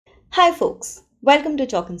Hi folks, welcome to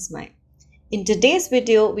Talk and Smile. In today's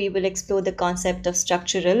video, we will explore the concept of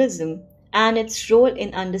structuralism and its role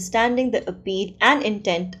in understanding the appeal and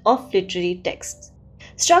intent of literary texts.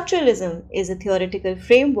 Structuralism is a theoretical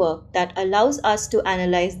framework that allows us to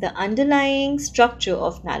analyze the underlying structure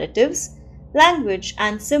of narratives, language,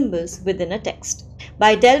 and symbols within a text.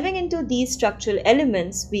 By delving into these structural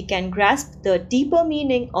elements, we can grasp the deeper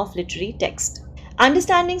meaning of literary text.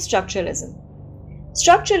 Understanding structuralism.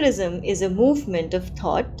 Structuralism is a movement of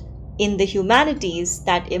thought in the humanities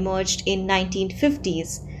that emerged in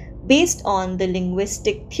 1950s based on the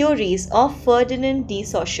linguistic theories of Ferdinand de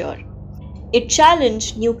Saussure. It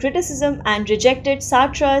challenged new criticism and rejected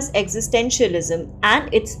Sartre's existentialism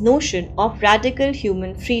and its notion of radical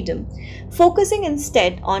human freedom, focusing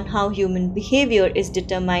instead on how human behavior is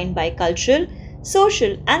determined by cultural,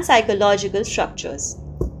 social, and psychological structures.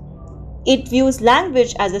 It views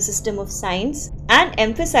language as a system of science and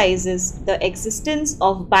emphasizes the existence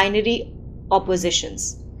of binary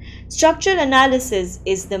oppositions. Structural analysis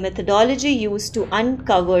is the methodology used to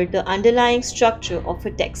uncover the underlying structure of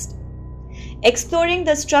a text. Exploring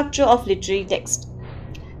the structure of literary text.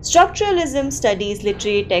 Structuralism studies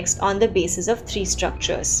literary text on the basis of three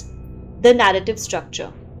structures. The narrative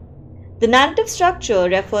structure. The narrative structure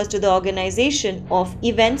refers to the organization of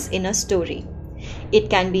events in a story. It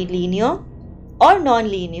can be linear or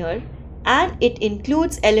non-linear, and it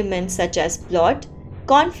includes elements such as plot,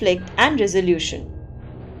 conflict, and resolution.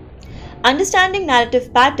 Understanding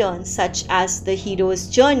narrative patterns such as the hero's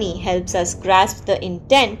journey helps us grasp the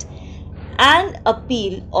intent and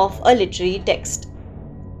appeal of a literary text.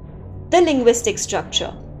 The linguistic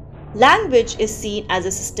structure. Language is seen as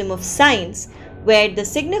a system of science where the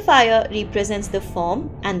signifier represents the form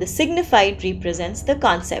and the signified represents the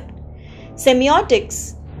concept.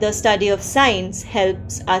 Semiotics, the study of science,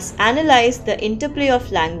 helps us analyze the interplay of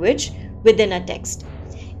language within a text.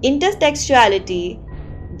 Intertextuality,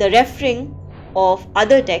 the referring of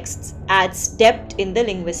other texts, adds depth in the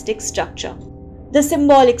linguistic structure. The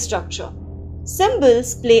symbolic structure.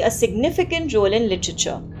 Symbols play a significant role in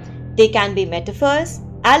literature. They can be metaphors,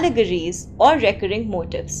 allegories, or recurring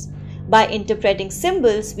motifs. By interpreting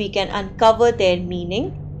symbols, we can uncover their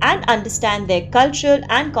meaning and understand their cultural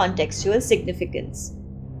and contextual significance.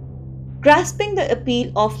 Grasping the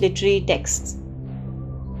appeal of literary texts.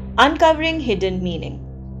 Uncovering hidden meaning.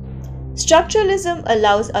 Structuralism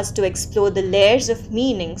allows us to explore the layers of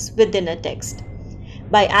meanings within a text.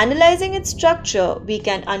 By analyzing its structure, we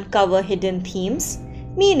can uncover hidden themes,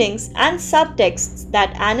 meanings, and subtexts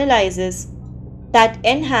that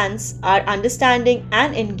enhance our understanding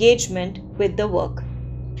and engagement with the work.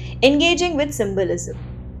 Engaging with symbolism.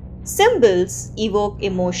 Symbols evoke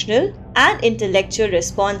emotional and intellectual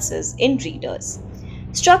responses in readers.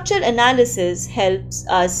 Structural analysis helps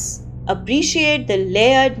us appreciate the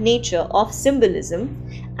layered nature of symbolism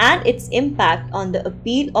and its impact on the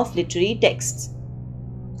appeal of literary texts.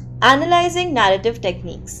 Analyzing narrative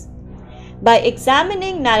techniques. By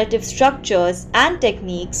examining narrative structures and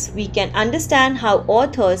techniques, we can understand how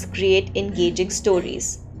authors create engaging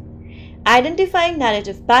stories. Identifying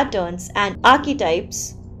narrative patterns and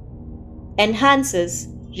archetypes enhances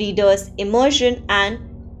readers' immersion and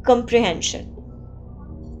comprehension.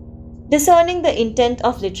 Discerning the intent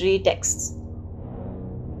of literary texts.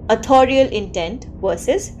 Authorial intent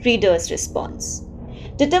versus reader's response.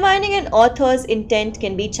 Determining an author's intent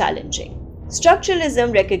can be challenging.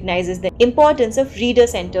 Structuralism recognizes the importance of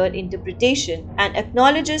reader-centered interpretation and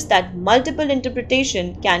acknowledges that multiple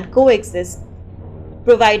interpretations can coexist,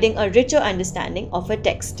 providing a richer understanding of a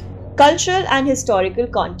text. Cultural and historical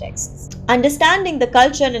contexts. Understanding the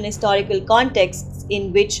cultural and historical contexts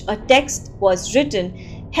in which a text was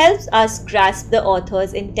written helps us grasp the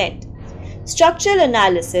author's intent. Structural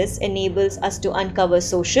analysis enables us to uncover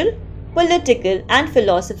social, political, and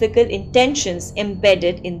philosophical intentions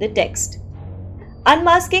embedded in the text.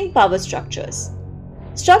 Unmasking power structures.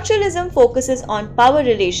 Structuralism focuses on power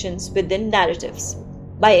relations within narratives.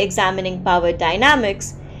 By examining power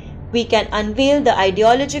dynamics, we can unveil the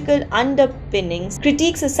ideological underpinnings,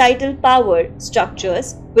 critique societal power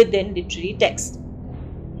structures within literary text.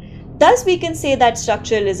 Thus, we can say that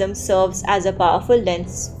structuralism serves as a powerful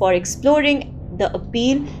lens for exploring the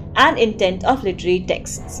appeal and intent of literary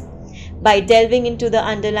texts. By delving into the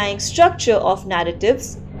underlying structure of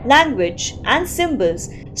narratives, language, and symbols,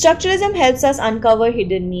 structuralism helps us uncover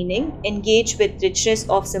hidden meaning, engage with richness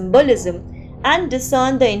of symbolism, and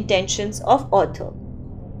discern the intentions of author.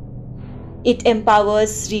 It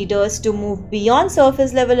empowers readers to move beyond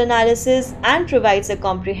surface-level analysis and provides a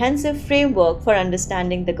comprehensive framework for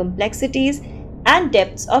understanding the complexities and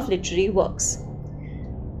depths of literary works.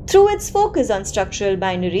 Through its focus on structural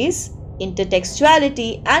binaries,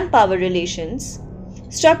 intertextuality, and power relations,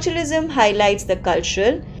 structuralism highlights the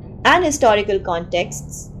cultural and historical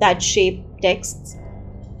contexts that shape texts,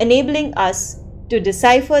 enabling us to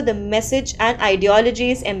decipher the message and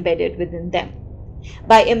ideologies embedded within them.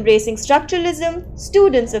 By embracing structuralism,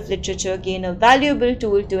 students of literature gain a valuable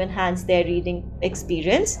tool to enhance their reading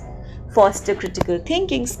experience, foster critical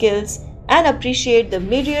thinking skills, and appreciate the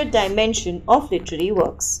myriad dimension of literary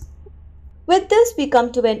works. With this, we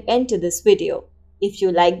come to an end to this video. If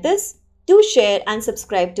you like this, do share and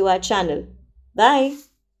subscribe to our channel. Bye.